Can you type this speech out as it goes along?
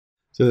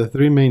So the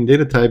three main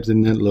data types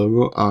in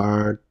NetLogo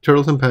are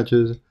turtles and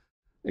patches,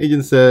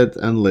 agent sets,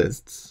 and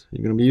lists.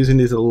 You're going to be using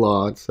these a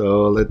lot,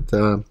 so let's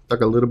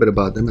talk a little bit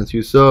about them. As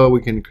you saw, we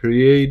can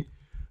create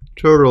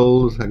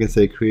turtles. I can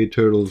say create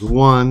turtles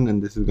 1,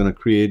 and this is going to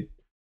create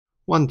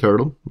one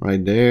turtle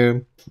right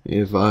there.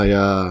 If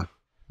I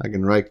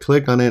can right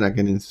click on it, I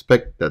can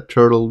inspect that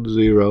turtle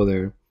 0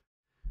 there,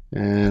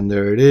 and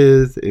there it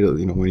is. It'll,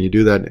 when you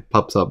do that, it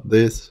pops up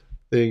this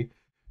thing.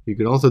 You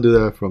can also do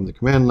that from the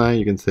command line.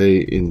 You can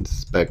say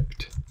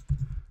inspect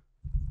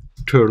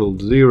turtle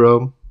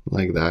 0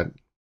 like that,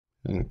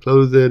 and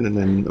close it, and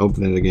then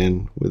open it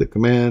again with a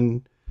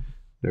command.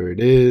 There it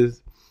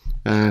is.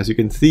 As you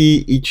can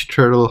see, each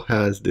turtle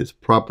has these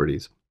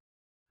properties.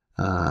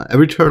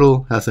 Every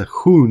turtle has a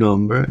who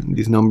number.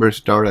 These numbers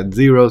start at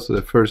 0, so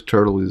the first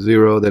turtle is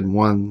 0, then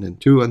 1, then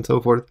 2, and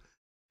so forth.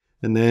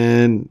 And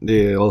then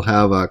they all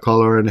have a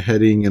color and a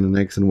heading and an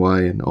X and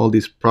Y, and all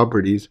these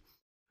properties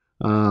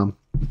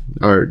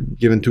are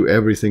given to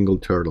every single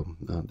turtle.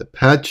 The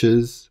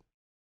patches,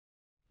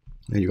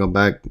 and you go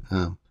back,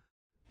 I'm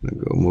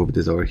gonna go move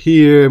this over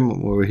here,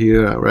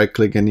 I right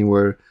click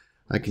anywhere,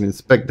 I can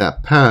inspect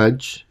that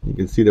patch. You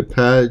can see the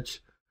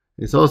patch.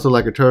 It's also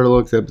like a turtle,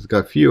 except it's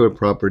got fewer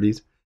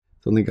properties.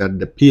 It's only got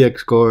the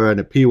PX core and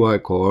a PY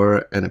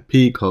core and a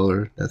P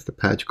color. That's the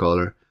patch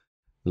color,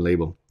 the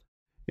label.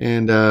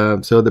 And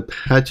so the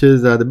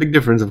patches, the big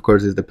difference, of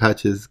course, is the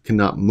patches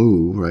cannot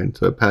move, right?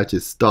 So a patch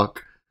is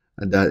stuck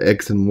at that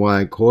X and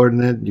Y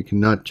coordinate. You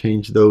cannot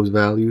change those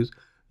values.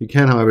 You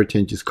can, however,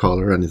 change its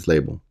color and its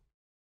label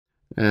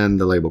and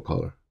the label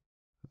color.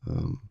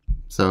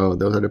 So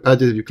those are the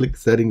patches. If you click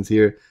settings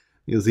here,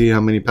 you'll see how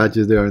many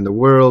patches there are in the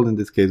world. In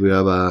this case, we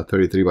have a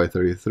 33 by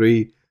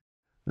 33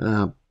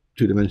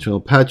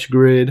 two-dimensional patch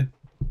grid,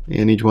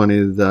 and each one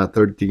is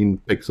 13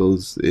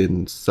 pixels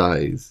in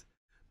size.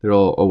 They're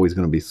all always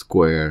going to be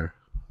square,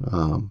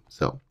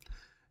 so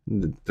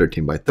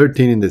 13 by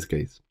 13 in this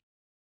case.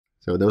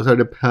 So those are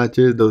the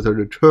patches. Those are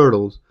the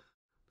turtles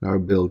that are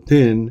built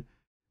in.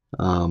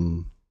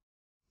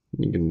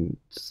 You can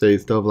say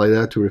stuff like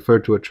that to refer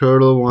to a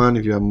turtle 1.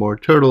 If you have more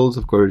turtles,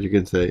 of course, you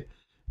can say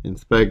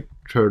inspect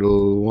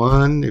turtle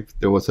 1 if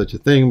there was such a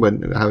thing, but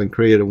I haven't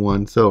created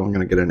one, so I'm going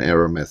to get an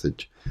error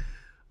message.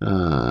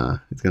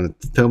 It's going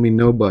to tell me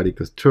nobody,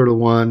 because turtle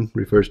 1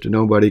 refers to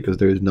nobody, because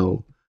there is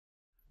no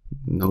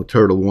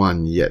turtle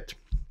 1 yet.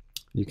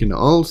 You can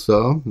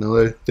also,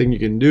 another thing you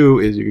can do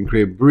is you can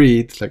create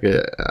breeds, like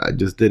I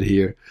just did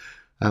here.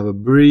 I have a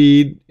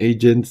breed,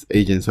 agent.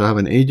 So I have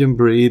an agent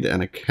breed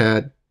and a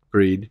cat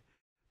breed.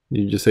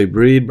 You just say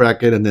breed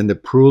bracket and then the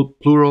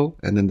plural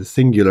and then the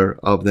singular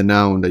of the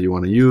noun that you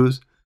want to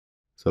use.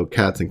 So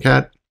cats and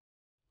cat.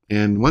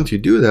 And once you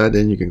do that,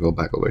 then you can go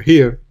back over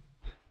here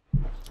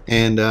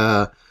and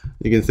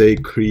you can say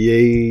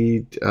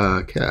create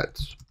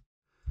cats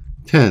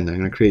 10. I'm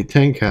going to create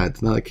 10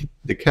 cats. Now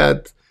the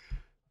cats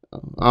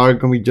are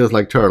going to be just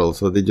like turtles,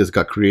 so they just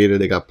got created,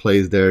 they got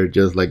placed there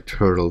just like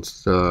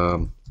turtles.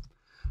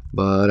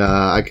 But what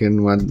I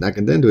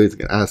can then do is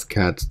ask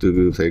cats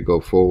to say go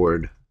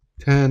forward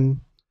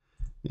 10,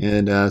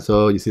 and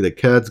so you see the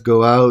cats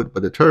go out,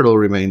 but the turtle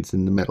remains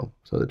in the middle.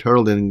 So the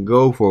turtle didn't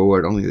go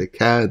forward, only the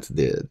cats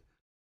did.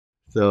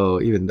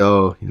 So even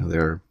though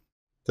they're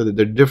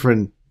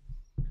different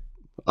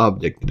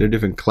objects, they're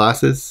different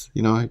classes.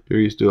 If you're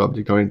used to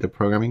object-oriented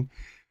programming,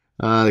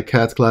 the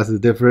cats class is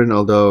different,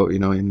 although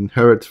it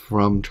inherits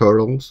from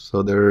turtles,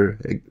 so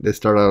they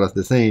start out as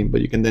the same,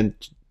 but you can then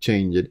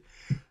change it.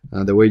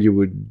 The way you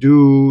would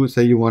do,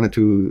 say you wanted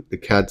the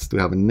cats to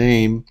have a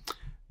name,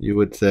 you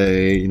would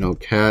say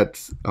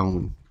cats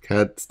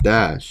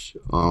dash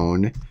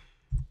own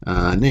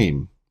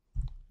name,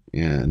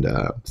 and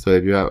so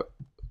if you have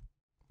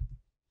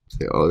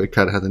say the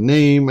cat has a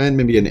name and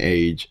maybe an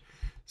age.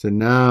 So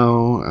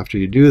now after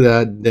you do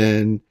that,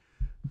 then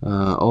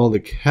all the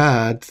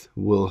cats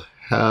will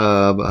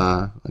have,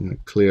 I'm going to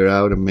clear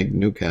out and make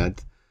new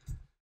cats.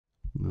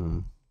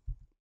 I'm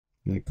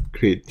going to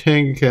create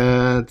 10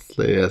 cats.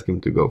 Let's ask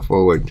them to go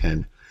forward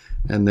 10.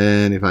 And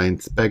then if I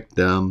inspect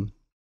them,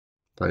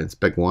 if I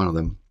inspect one of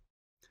them,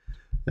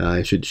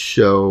 it should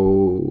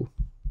show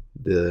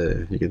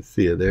you can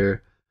see it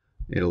there.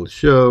 It'll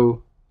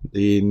show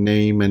the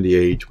name and the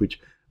age, which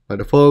by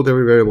default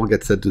every variable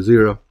gets set to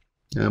 0.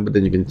 But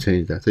then you can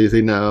change that. So you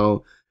see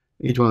now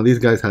each one of these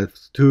guys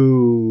has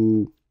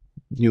 2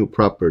 new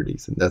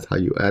properties, and that's how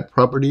you add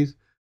properties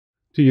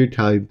to your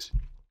types.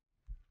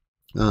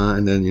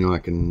 And then I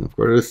can of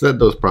course set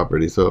those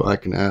properties. So I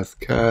can ask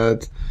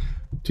cats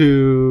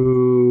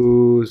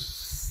to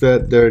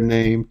set their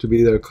name to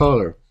be their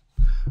color.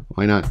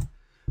 Why not?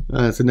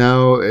 So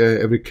now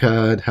every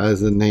cat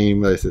has a name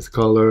that says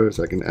color.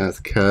 So I can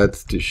ask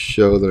cats to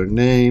show their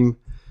name,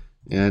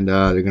 and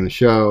they're going to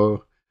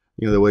show.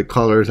 The way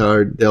colors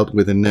are dealt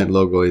with in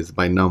NetLogo is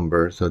by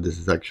number. So this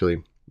is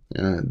actually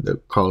the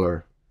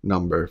color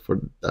number for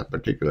that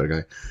particular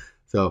guy.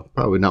 So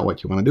probably not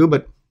what you want to do,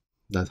 but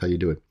that's how you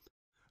do it.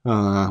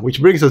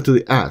 Which brings us to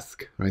the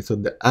ask, right? So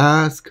the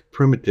ask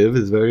primitive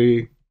is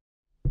very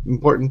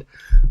important.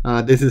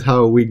 This is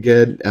how we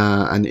get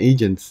an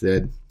agent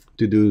set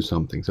to do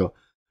something. So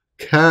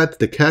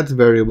the cat's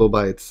variable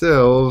by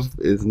itself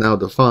is now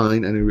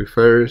defined, and it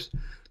refers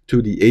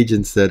to the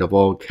agent set of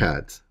all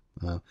cats.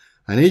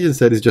 An agent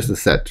set is just a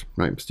set,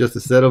 right? It's just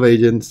a set of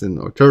agents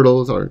or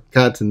turtles or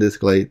cats in this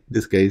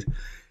case.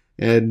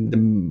 And the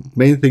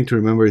main thing to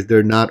remember is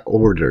they're not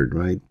ordered,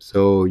 right?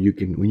 So you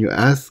can, when you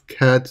ask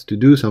cats to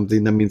do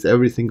something, that means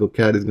every single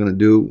cat is going to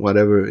do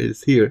whatever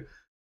is here.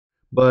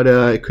 But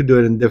it could do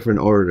it in different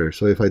order.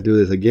 So if I do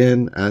this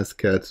again, ask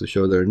cats to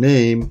show their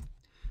name,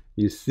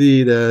 you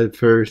see that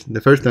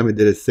the first time it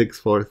did it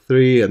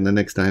 643, and the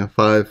next time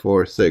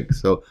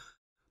 546. So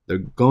they're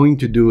going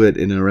to do it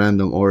in a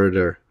random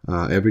order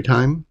every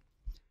time.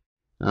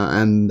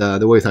 And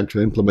the way it's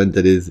actually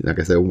implemented is, like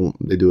I said,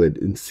 they do it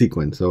in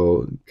sequence.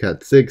 So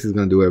cat 6 is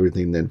going to do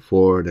everything, then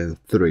 4, then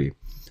 3.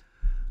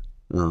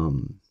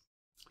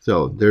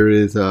 So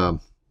there's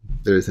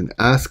an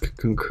ask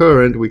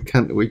concurrent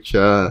which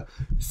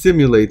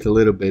simulates a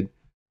little bit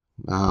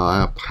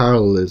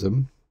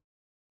parallelism.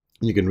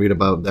 You can read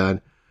about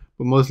that,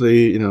 but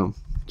mostly,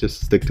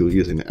 just stick to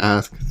using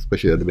ask,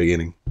 especially at the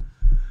beginning.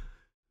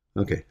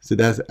 Okay, so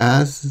that's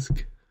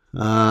ask.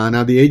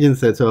 Now the agent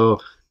set.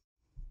 So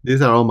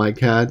these are all my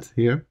cats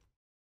here.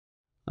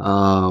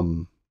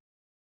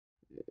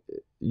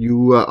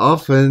 You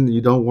often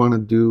you don't want to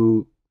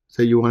do.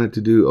 Say you wanted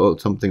to do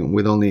something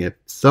with only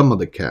some of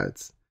the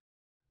cats,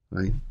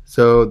 right?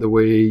 So the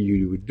way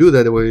you would do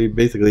that,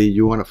 basically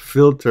you want to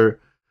filter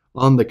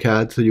on the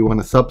cat, so you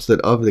want a subset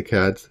of the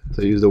cats.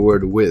 So use the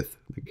word with,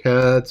 the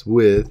cats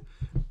with,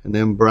 and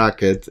then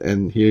brackets,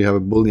 and here you have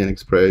a Boolean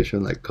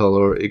expression like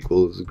color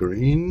equals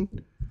green.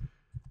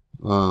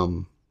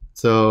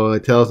 So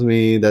it tells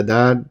me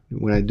that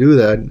when I do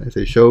that, I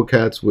say show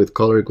cats with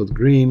color equals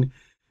green,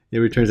 it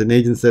returns an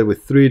agent set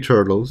with 3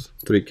 turtles,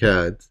 3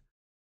 cats,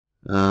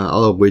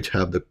 all of which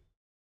have the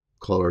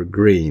color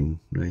green,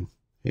 right?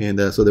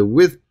 And so the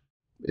with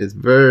is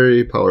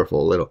very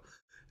powerful.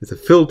 It's a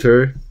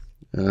filter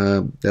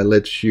that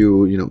lets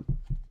you,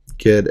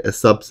 get a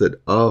subset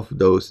of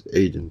those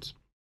agents.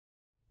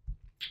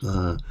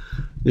 You're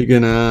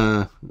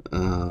gonna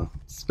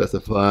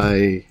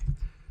specify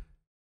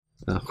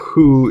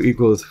who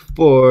equals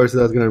 4, so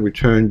that's gonna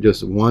return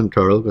just 1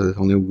 turtle because there's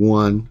only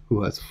one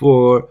who has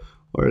 4.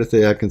 Or let's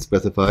say I can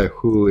specify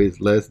who is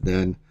less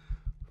than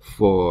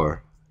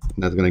 4,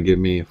 and that's gonna give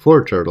me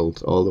 4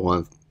 turtles, all the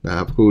ones that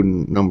have who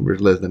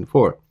numbers less than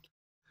 4.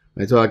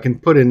 Right, so I can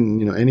put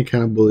in any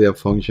kind of Boolean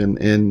function,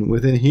 and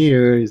within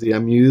here you see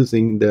I'm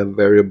using the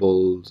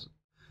variables,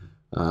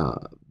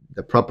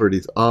 the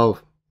properties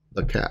of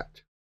the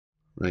cat,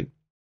 right?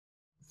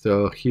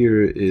 So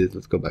here is,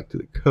 let's go back to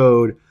the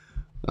code.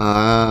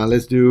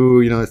 Let's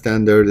do a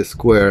standard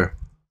square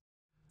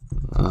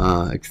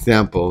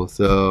example.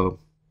 So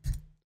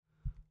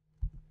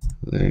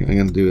I'm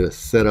gonna do a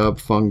setup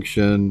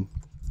function,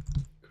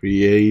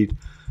 create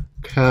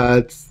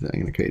cats. I'm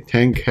gonna create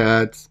 10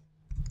 cats.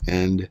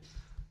 And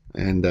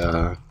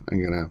I'm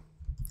gonna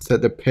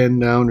set the pen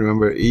down.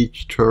 Remember,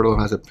 each turtle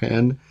has a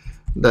pen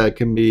that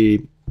can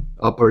be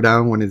up or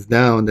down. When it's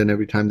down, then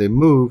every time they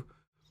move,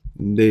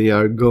 they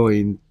are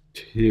going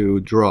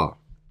to draw.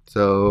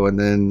 So, and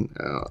then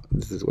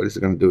this is what it's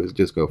going to do, is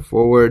just go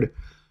forward,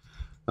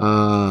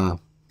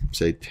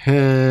 say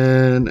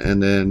 10,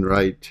 and then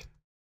write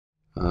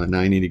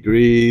 90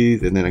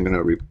 degrees, and then I'm going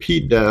to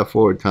repeat that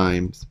 4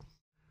 times.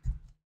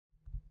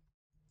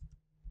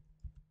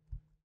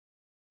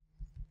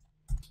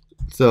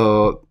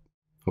 So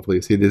hopefully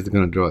you see this is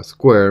going to draw a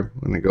square.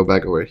 When I go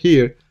back over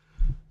here,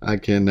 I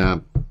can,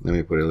 let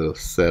me put a little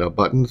setup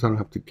button so I don't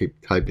have to keep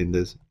typing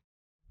this.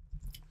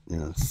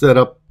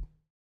 Setup.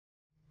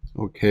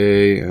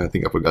 Okay, I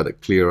think I forgot to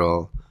clear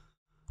all.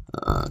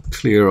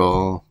 Clear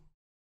all.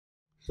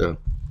 So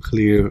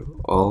clear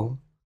all,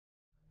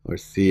 or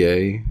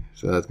CA.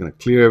 So that's going to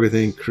clear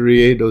everything,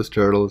 create those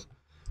turtles,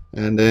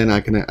 and then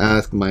I can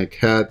ask my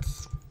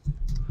cats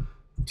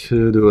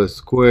to do a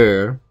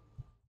square.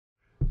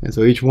 And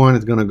so each one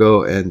is going to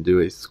go and do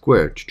a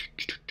square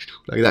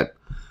like that.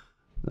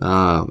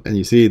 And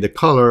you see the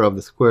color of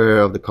the square,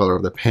 of the color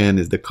of the pen,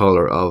 is the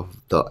color of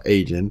the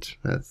agent.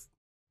 That's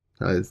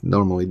how it's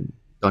normally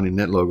done in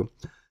NetLogo.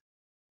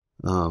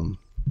 So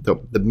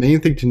the main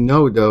thing to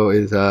know though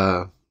is,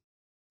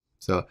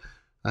 so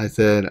I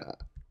said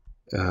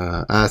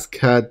ask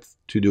cat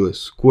to do a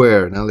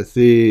square. Now let's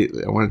see,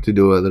 I wanted to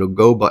do a little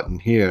go button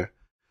here.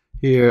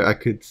 Here I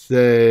could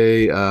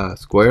say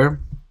square.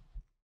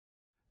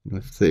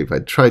 Let's say if I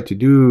try to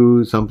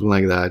do something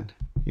like that,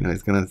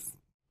 it's gonna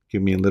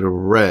give me a little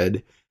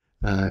red.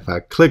 If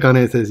I click on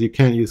it, it says you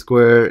can't use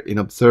square in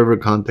observer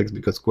context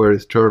because square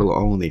is turtle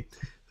only.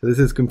 So this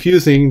is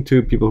confusing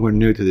to people who are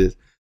new to this.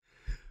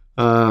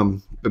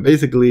 But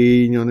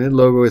basically,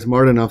 NetLogo is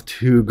smart enough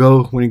to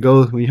go when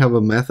you have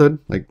a method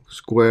like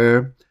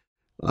square,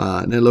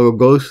 NetLogo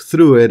goes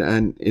through it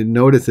and it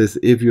notices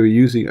if are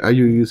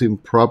you using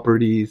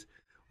properties,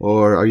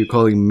 or are you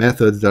calling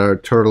methods that are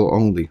turtle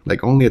only?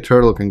 Like only a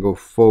turtle can go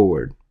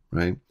forward,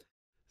 right?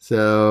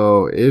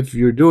 So if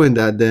you're doing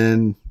that,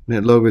 then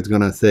NetLogo is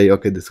gonna say,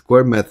 okay, the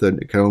square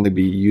method can only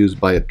be used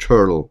by a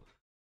turtle.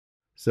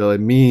 So it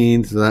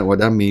means that what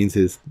that means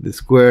is the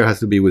square has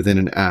to be within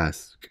an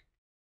ask.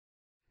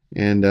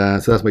 And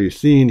so that's what you're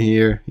seeing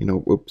here.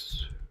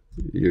 Whoops,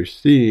 you're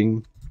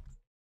seeing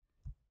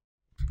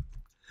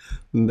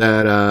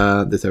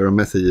that this error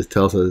message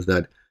tells us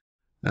that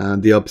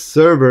the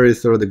observer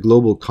is sort of the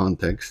global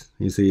context.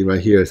 You see right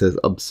here it says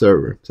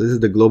observer. So this is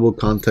the global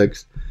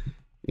context.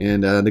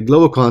 And the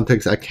global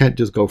context, I can't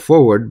just go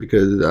forward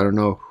because I don't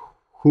know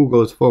who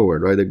goes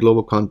forward, right? The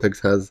global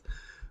context has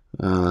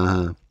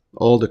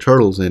all the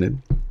turtles in it.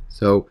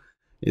 So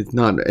it's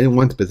not any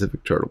one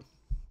specific turtle.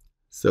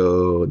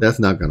 So that's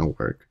not going to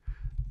work.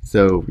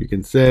 So you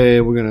can say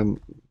we're going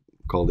to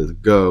call this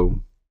go.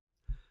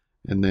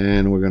 And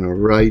then we're going to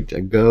write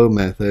a go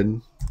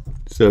method.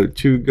 So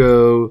to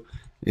go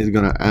is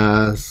going to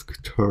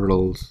ask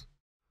turtles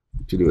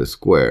to do a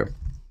square.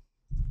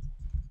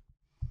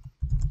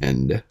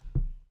 And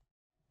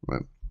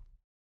right.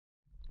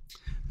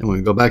 And when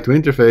we go back to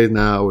interface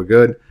now, we're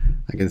good.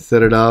 I can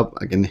set it up.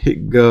 I can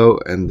hit go,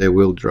 and they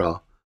will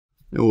draw.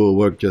 It will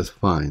work just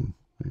fine.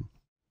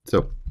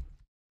 So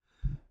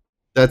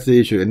that's the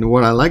issue. And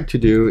what I like to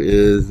do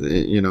is,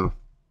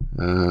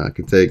 I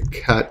can say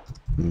cat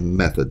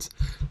methods.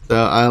 So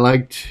I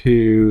like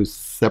to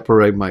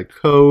separate my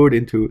code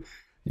into,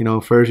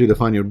 first you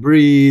define your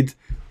breeds,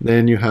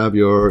 then you have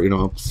your,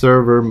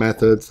 observer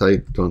methods. I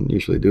don't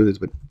usually do this,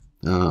 but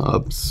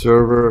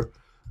observer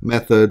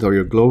methods or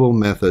your global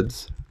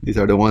methods. These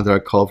are the ones that are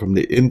called from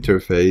the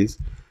interface,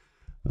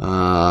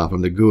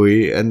 from the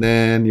GUI, and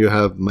then you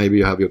have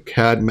your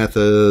CAD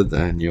methods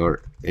and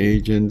your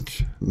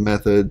agent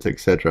methods,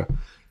 etc.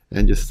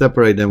 And just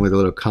separate them with a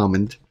little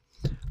comment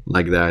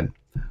like that,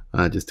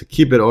 just to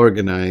keep it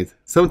organized.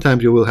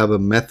 Sometimes you will have a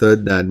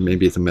method that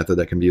maybe it's a method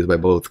that can be used by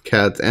both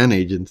CADs and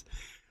agents.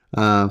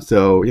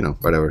 So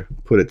whatever,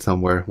 put it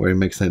somewhere where it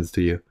makes sense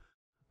to you.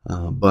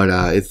 But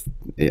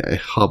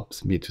it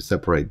helps me to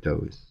separate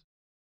those.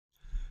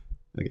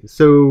 Okay,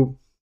 so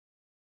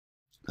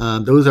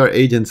those are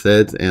agent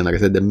sets, and like I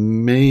said, the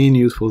main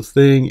useful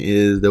thing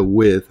is the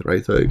width,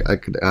 right? So I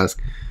could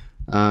ask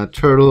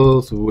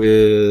turtles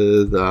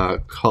with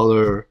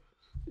color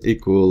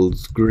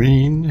equals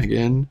green.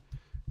 Again,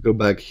 go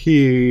back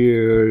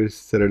here,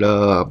 set it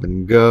up,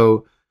 and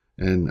go.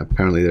 And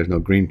apparently there's no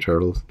green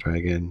turtles. Try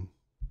again.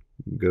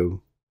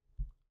 Go.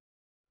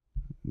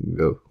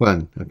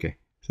 One. Okay.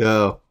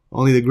 So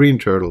only the green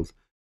turtles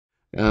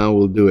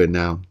will do it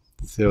now.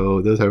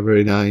 So those are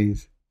very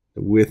nice.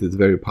 The width is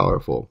very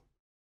powerful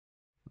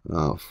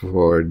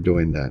for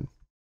doing that.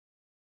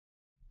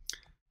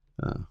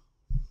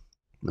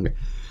 Okay.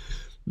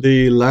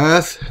 The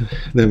last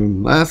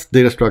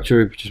data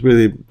structure, which is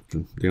really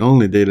the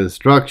only data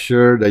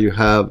structure that you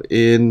have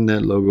in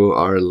NetLogo,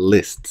 are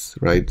lists,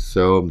 right?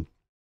 So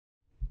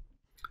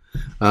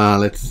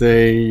let's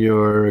say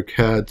your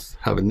cats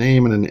have a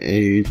name and an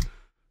age,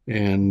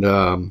 and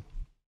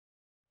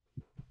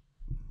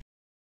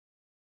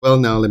well,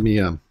 now let me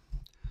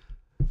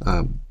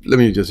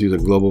just use a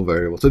global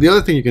variable. So the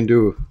other thing you can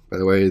do, by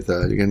the way, is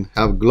you can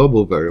have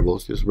global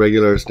variables, just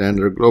regular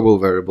standard global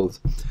variables.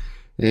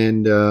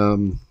 And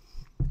I'm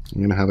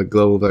going to have a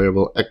global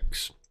variable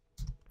x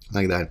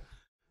like that.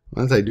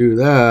 Once I do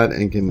that,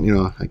 and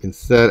I can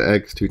set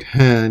x to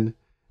 10,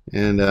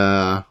 and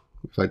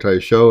if I try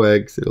to show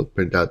x, it'll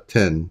print out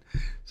 10.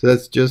 So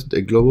that's just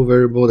a global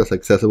variable that's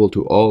accessible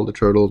to all the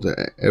turtles,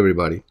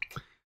 everybody.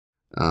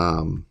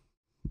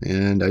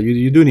 And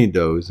you do need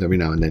those every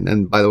now and then.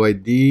 And by the way,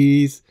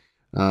 these,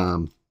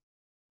 well,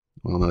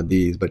 not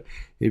these, but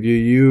if you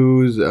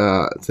use,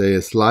 say,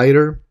 a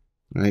slider,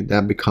 right,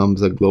 that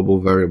becomes a global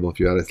variable. If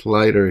you add a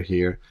slider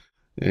here,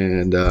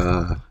 and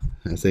I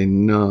say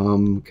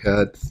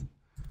numcats,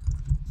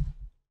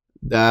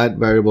 that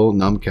variable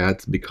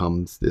numcats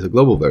is a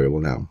global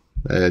variable now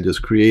that I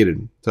just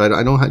created. So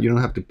you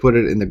don't have to put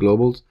it in the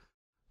globals,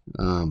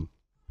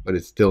 but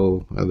it's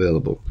still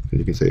available.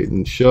 You can say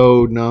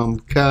show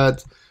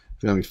numcats.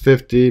 It's gonna be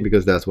 50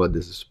 because that's what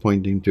this is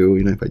pointing to.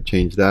 If I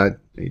change that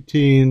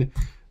 18,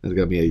 it's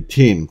gonna be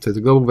 18. So it's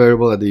a global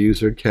variable that the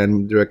user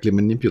can directly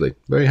manipulate.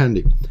 Very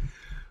handy.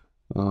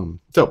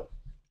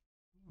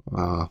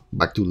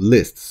 Back to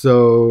list.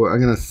 So I'm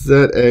gonna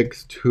set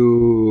x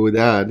to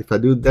that. If I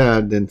do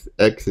that, then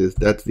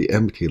that's the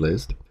empty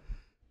list.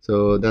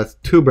 So that's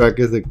two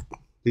brackets,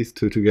 these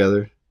two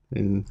together,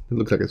 and it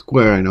looks like a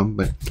square, I know,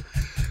 but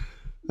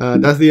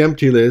that's the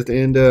empty list.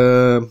 And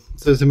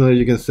so similarly,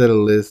 you can set a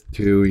list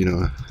to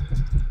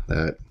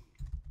that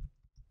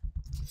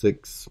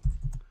 6.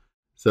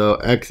 So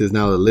x is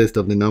now the list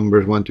of the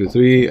numbers 1, 2,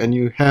 3, and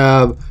you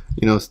have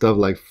stuff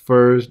like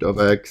first of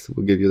x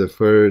will give you the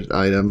first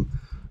item,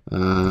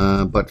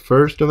 but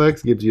first of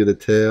x gives you the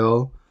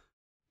tail.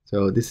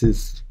 So this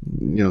is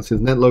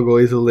since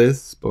NetLogo is a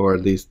Lisp, or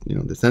at least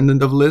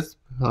descendant of Lisp,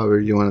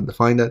 however you want to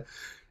define that,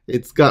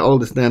 it's got all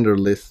the standard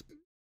Lisp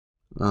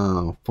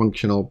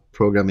functional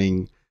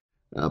programming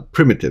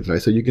primitives,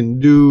 right? So you can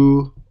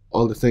do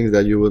all the things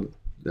that you would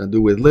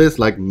do with lists,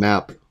 like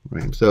map,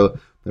 right? So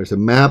there's a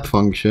map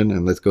function,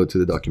 and let's go to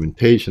the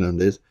documentation on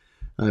this.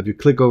 If you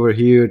click over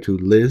here to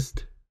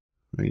list,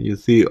 right, you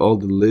see all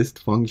the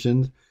list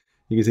functions.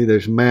 You can see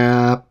there's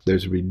map,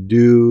 there's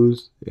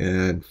reduce,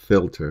 and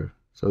filter.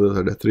 So those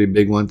are the three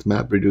big ones: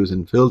 map, reduce,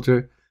 and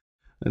filter.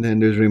 And then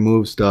there's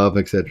remove stuff,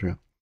 etc.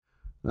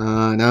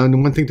 Now,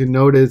 one thing to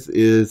notice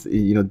is,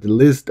 the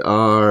lists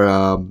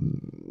are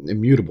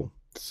immutable.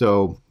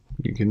 So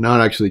you cannot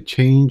actually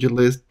change a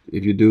list.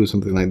 If you do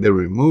something like the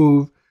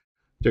remove,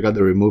 check out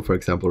the remove, for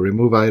example.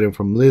 Remove item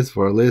from list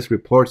for a list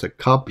reports a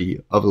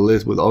copy of a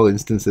list with all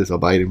instances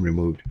of item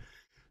removed.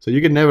 So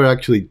you can never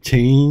actually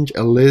change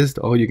a list.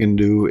 All you can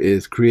do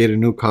is create a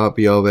new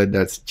copy of it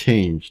that's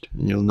changed.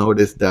 And you'll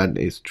notice that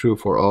is true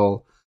for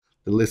all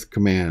the list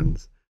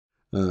commands.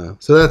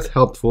 So that's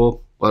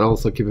helpful, but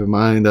also keep in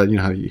mind that you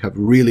have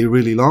really,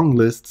 really long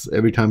lists.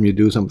 Every time you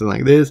do something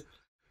like this,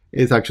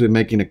 it's actually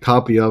making a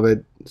copy of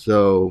it,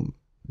 so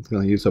it's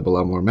going to use up a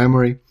lot more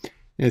memory.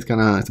 It's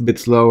a bit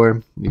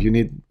slower.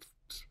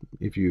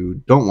 If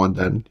you don't want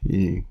that,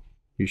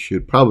 you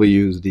should probably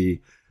use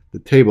the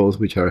tables,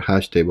 which are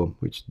hash table,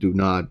 which do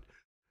not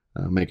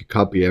make a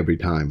copy every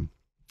time.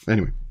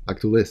 Anyway,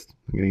 back to list.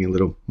 I'm getting a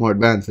little more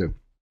advanced there.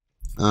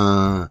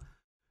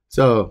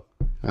 So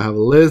I have a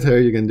list here.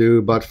 You can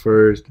do, but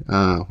first,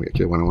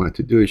 actually what I wanted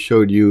to do is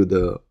show you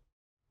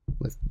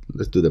let's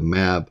do the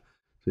map.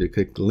 So you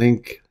click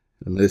link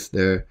and list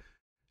there.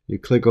 You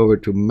click over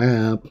to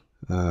map.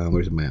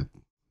 Where's the map?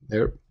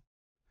 There.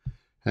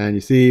 And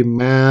you see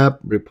map,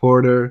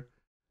 reporter,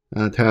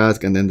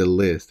 task, and then the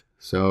list.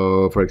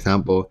 So for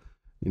example,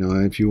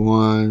 if you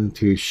want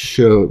to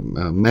show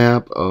a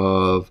map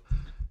of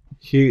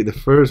here, the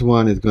first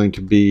one is going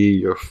to be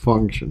your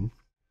function.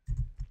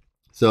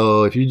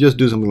 So if you just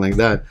do something like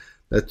that,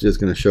 that's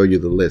just going to show you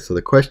the list. So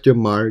the question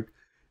mark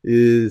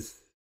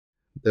is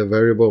the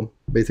variable.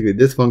 Basically,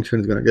 this function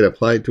is going to get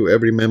applied to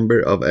every member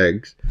of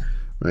X,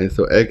 right?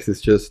 So X is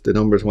just the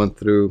numbers 1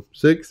 through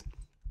 6.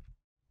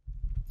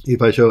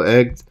 If I show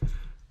X,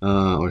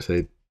 or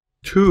say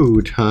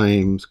 2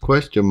 times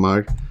question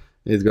mark,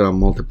 it's going to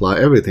multiply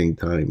everything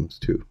times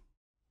 2.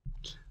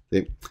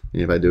 See?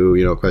 And if I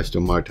do,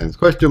 question mark times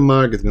question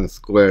mark, it's going to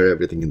square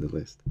everything in the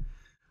list.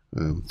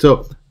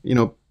 So,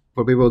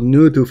 for people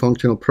new to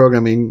functional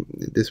programming,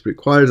 this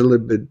requires a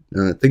little bit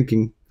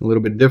thinking a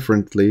little bit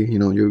differently.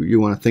 You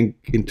want to think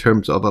in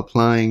terms of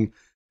applying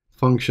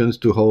functions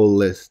to whole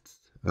lists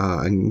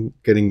and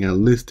getting a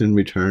list in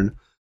return.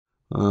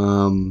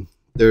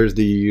 There's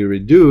the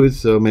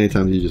reduce. So many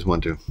times you just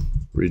want to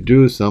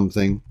reduce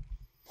something.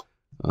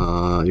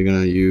 You're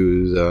gonna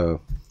use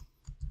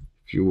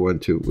if you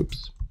want to,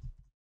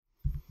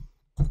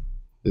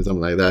 do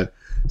something like that.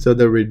 So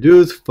the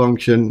reduce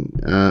function,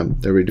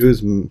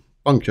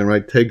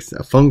 right, takes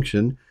a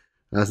function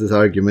as this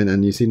argument,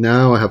 and you see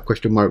now I have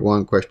question mark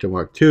 1, question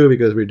mark 2,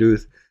 because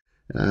reduce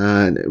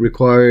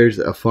requires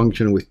a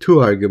function with 2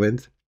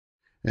 arguments,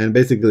 and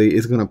basically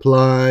it's going to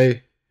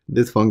apply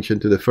this function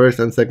to the first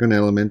and second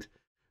element.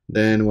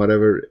 Then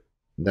whatever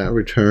that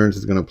returns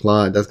is going to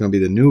apply. That's going to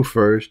be the new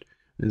first.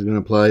 It's going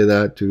to apply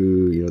that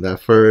to that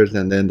first,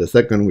 and then the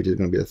second, which is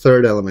going to be the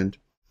third element,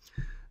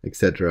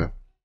 etc.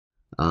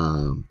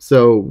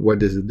 So what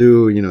does it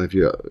do? If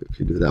you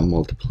do that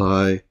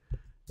multiply,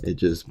 it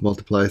just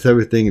multiplies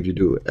everything. If you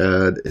do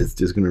add, it's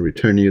just going to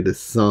return you the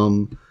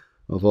sum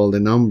of all the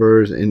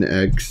numbers in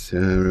X.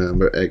 And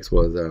remember, X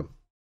was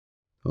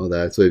all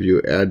that. So if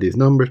you add these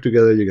numbers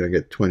together, you're going to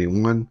get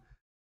 21.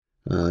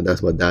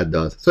 That's what that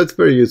does. So it's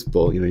very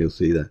useful. You'll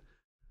see that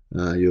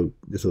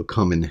this will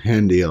come in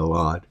handy a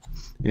lot.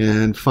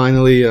 And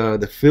finally,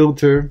 the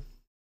filter.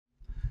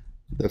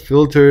 The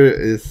filter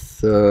is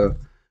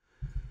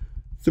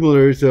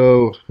similar.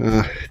 So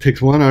it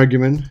takes 1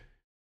 argument.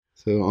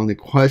 So only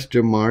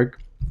question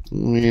mark,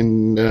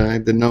 and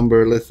the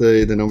number, let's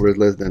say the number is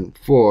less than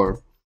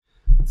 4.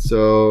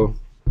 So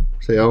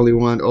say I only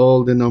want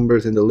all the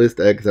numbers in the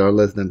list X are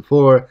less than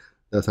 4.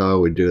 That's how I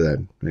would do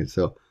that, right?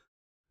 So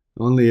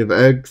only if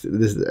X,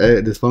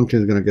 this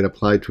function is going to get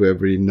applied to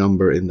every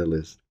number in the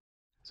list.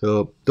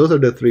 So those are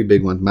the 3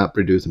 big ones: map,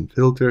 reduce, and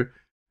filter.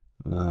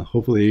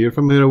 Hopefully you're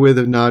familiar with.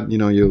 If not,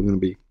 you're going to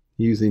be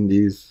using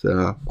these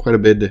quite a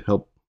bit to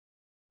help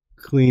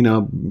clean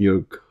up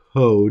your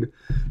code.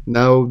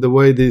 Now, the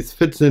way this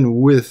fits in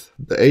with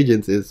the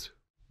agents is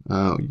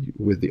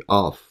with the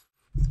off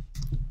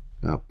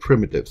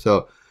primitive.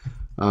 So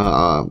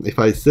if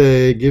I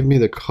say, give me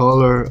the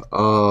color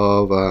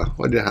of,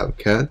 what did I have,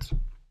 cat?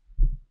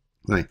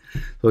 Right.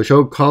 So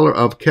show color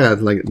of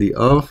cat, like the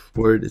off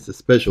word is a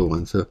special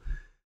one. So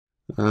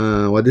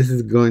what this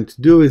is going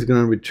to do is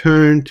going to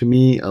return to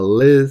me a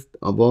list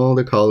of all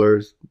the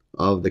colors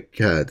of the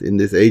cat in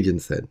this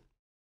agent set.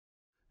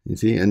 You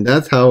see, and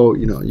that's how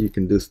you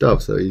can do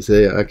stuff. So you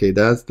say, okay,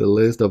 that's the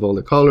list of all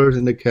the colors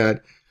in the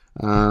cat.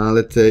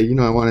 Let's say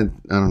I wanted,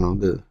 I don't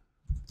know,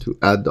 to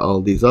add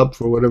all these up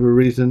for whatever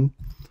reason.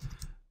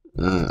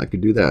 I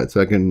could do that.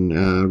 So I can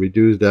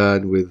reduce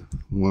that with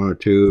 1 or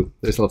 2.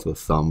 There's also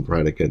some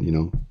predicate.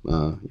 You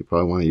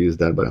probably want to use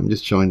that, but I'm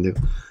just showing you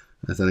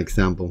as an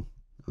example.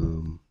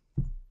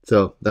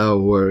 So that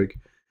will work.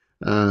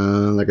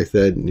 Like I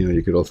said,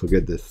 you could also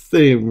get the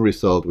same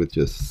result with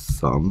just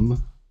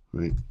sum,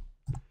 right?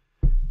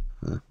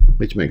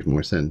 Which makes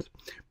more sense.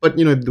 But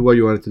if what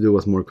you wanted to do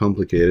was more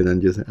complicated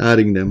than just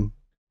adding them,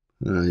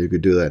 you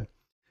could do that.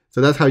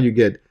 So that's how you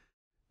get.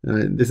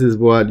 This is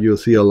what you'll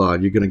see a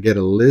lot. You're gonna get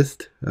a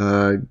list,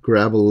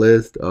 grab a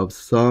list of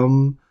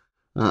some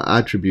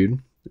attribute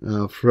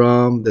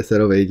from the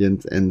set of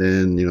agents, and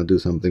then do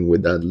something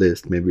with that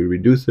list. Maybe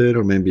reduce it,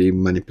 or maybe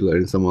manipulate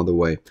it in some other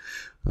way.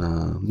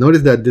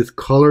 Notice that this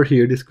color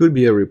here, this could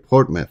be a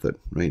report method,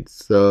 right?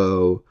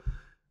 So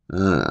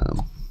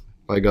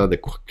if I got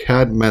the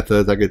cat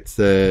methods, I could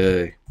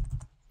say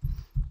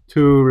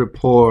to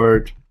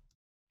report,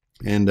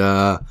 and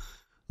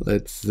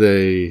let's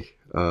say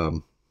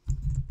I'm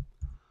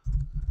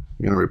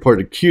gonna report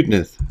the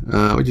cuteness,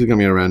 which is gonna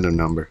be a random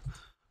number.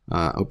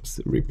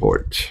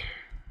 Report.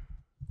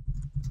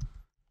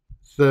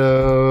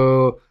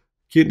 So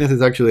cuteness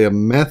is actually a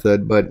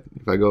method, but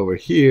if I go over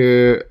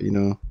here,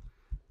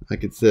 I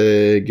could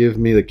say give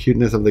me the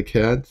cuteness of the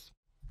cats.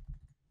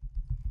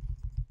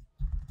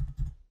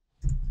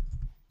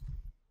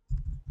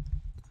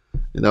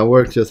 And that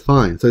works just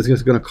fine. So it's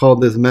just going to call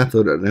this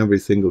method on every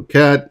single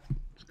cat.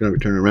 It's going to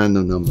return a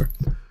random number.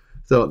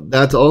 So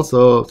that's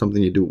also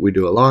something we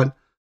do a lot.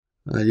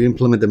 You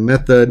implement the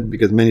method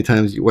because many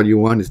times what you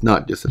want is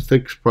not just a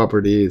fixed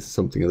property, it's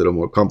something a little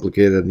more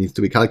complicated that needs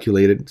to be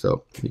calculated.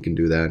 So you can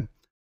do that.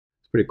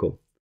 It's pretty cool.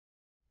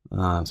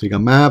 So you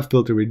got map,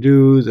 filter,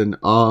 reduce, and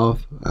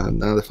off.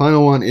 Now the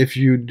final one, if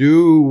you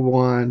do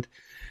want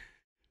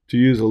to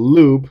use a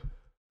loop,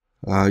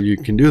 you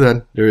can do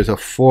that. There is a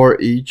for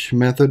each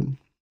method.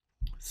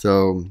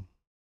 So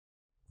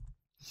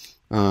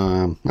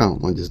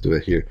I'll just do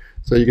it here.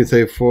 So you can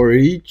say for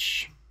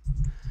each,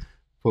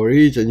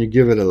 and you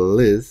give it a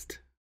list.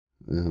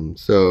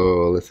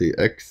 So let's see,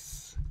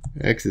 x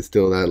is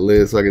still that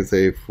list. So I can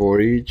say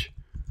for each.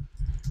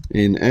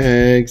 In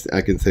X,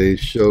 I can say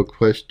show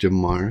question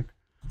mark,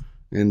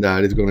 and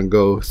that is going to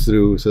go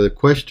through. So the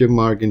question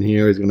mark in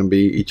here is going to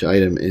be each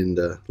item in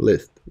the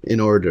list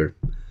in order.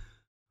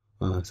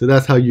 So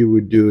that's how you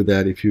would do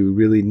that if you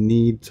really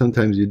need.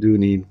 Sometimes you do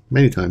need,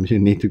 many times you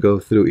need to go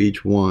through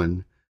each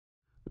one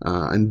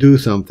and do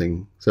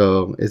something.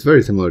 So it's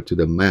very similar to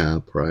the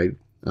map, right?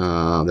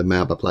 The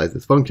map applies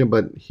this function,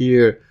 but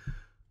here,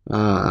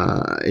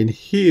 in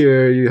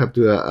here, you have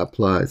to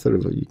apply sort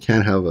of, you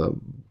can't have a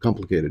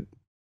complicated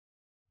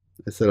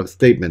set of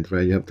statement,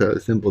 right? You have to have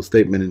a simple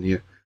statement in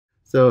here.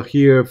 So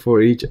here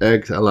for each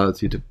X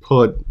allows you to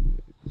put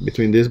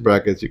between these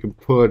brackets, you can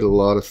put a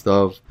lot of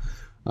stuff,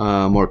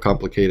 more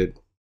complicated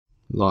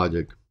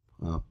logic.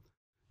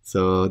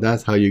 So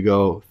that's how you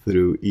go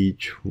through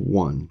each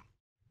one.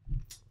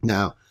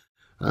 Now,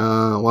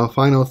 one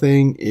final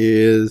thing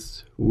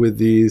is with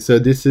these, so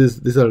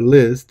these are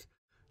lists.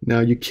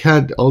 Now you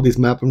can't, all these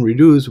map and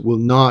reduce will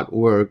not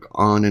work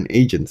on an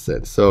agent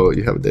set. So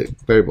you have the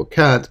variable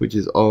cats, which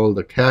is all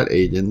the cat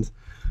agents.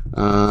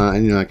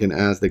 And I can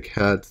ask the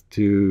cats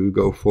to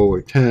go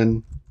forward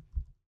 10,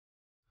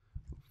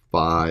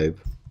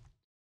 5,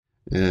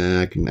 and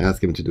I can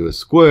ask him to do a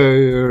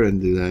square and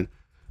do that.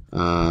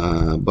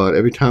 But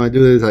every time I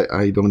do this,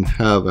 I don't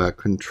have a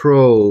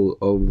control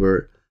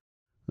over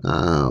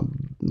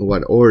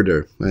what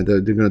order. Right?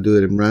 They're going to do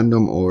it in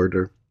random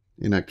order,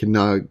 and I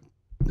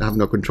have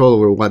no control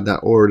over what that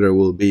order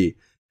will be.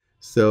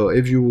 So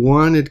if you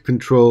wanted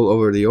control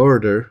over the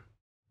order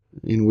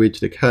in which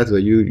the cats go,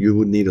 you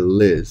would need a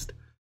list.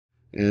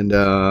 And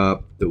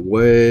the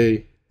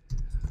way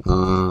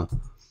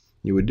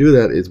you would do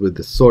that is with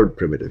the sort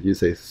primitive. You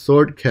say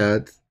sort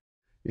cats,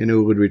 and it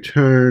would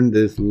return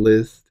this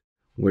list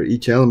where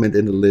each element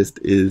in the list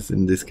is,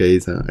 in this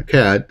case, a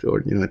cat, or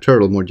a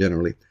turtle more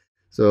generally.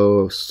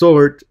 So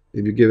sort,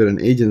 if you give it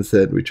an agent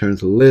set,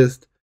 returns a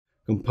list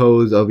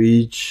composed of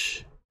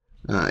each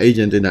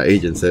agent in that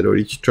agent set, or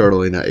each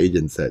turtle in that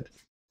agent set,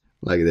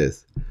 like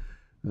this.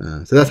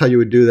 So that's how you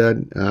would do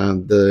that.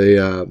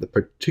 The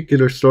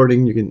particular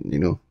sorting, you can,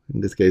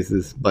 in this case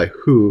is by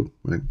who,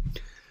 right?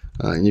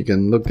 And you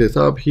can look this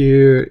up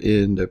here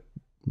in the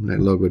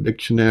NetLogo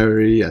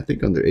dictionary, I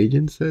think under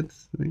agent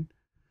sets, right?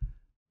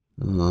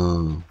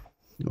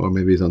 Or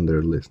maybe it's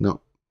under list.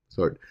 No,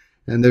 sort.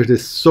 And there's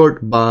this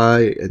sort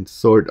by and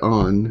sort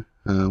on,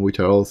 which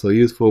are also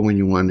useful when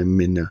you want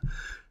them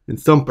in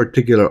some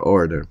particular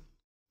order,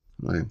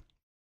 right?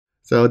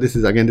 So this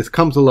is, again, this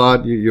comes a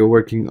lot. You're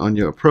working on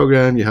your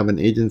program, you have an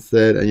agent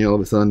set, and you all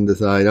of a sudden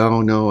decide,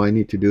 oh no, I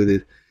need to do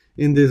this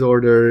in this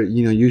order,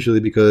 usually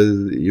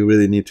because you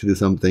really need to do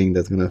something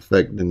that's going to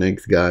affect the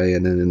next guy,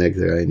 and then the next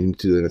guy, you need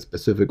to do it in a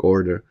specific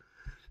order.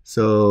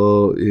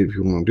 So if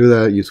you want to do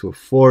that, use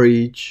for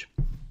each.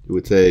 You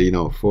would say,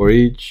 for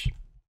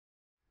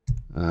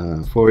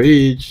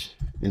each,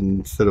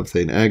 instead of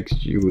saying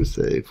X, you would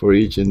say for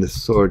each in the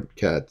sort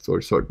cats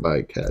or sort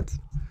by cats.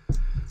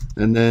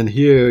 And then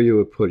here you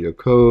would put your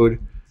code,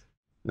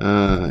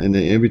 and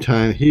then every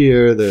time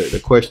here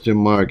the question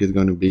mark is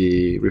going to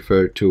be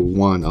referred to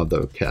one of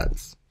the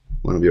cats,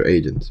 one of your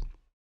agents.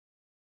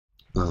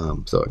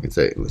 So I can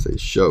say, let's say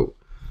show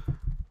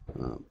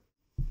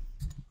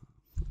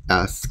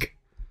ask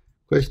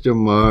question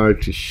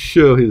mark to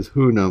show his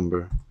who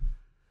number,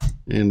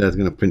 and that's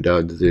going to print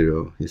out the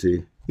 0, you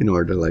see, in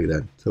order like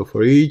that. So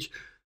for each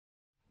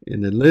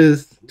in the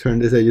list, turn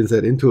this agent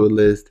set into a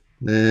list.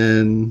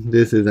 Then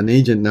this is an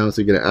agent now,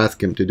 so you're going to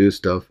ask him to do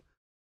stuff,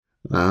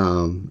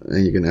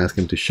 and you can ask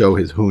him to show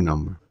his who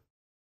number.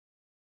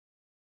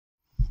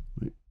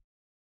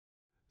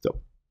 So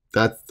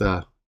that's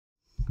the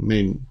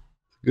main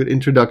good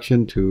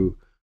introduction to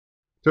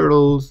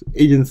turtles,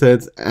 agent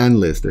sets, and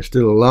lists. There's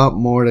still a lot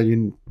more that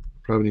you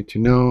probably need to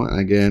know.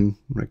 Again,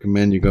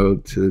 recommend you go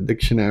to the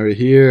dictionary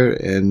here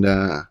and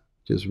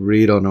just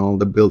read on all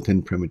the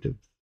built-in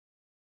primitives.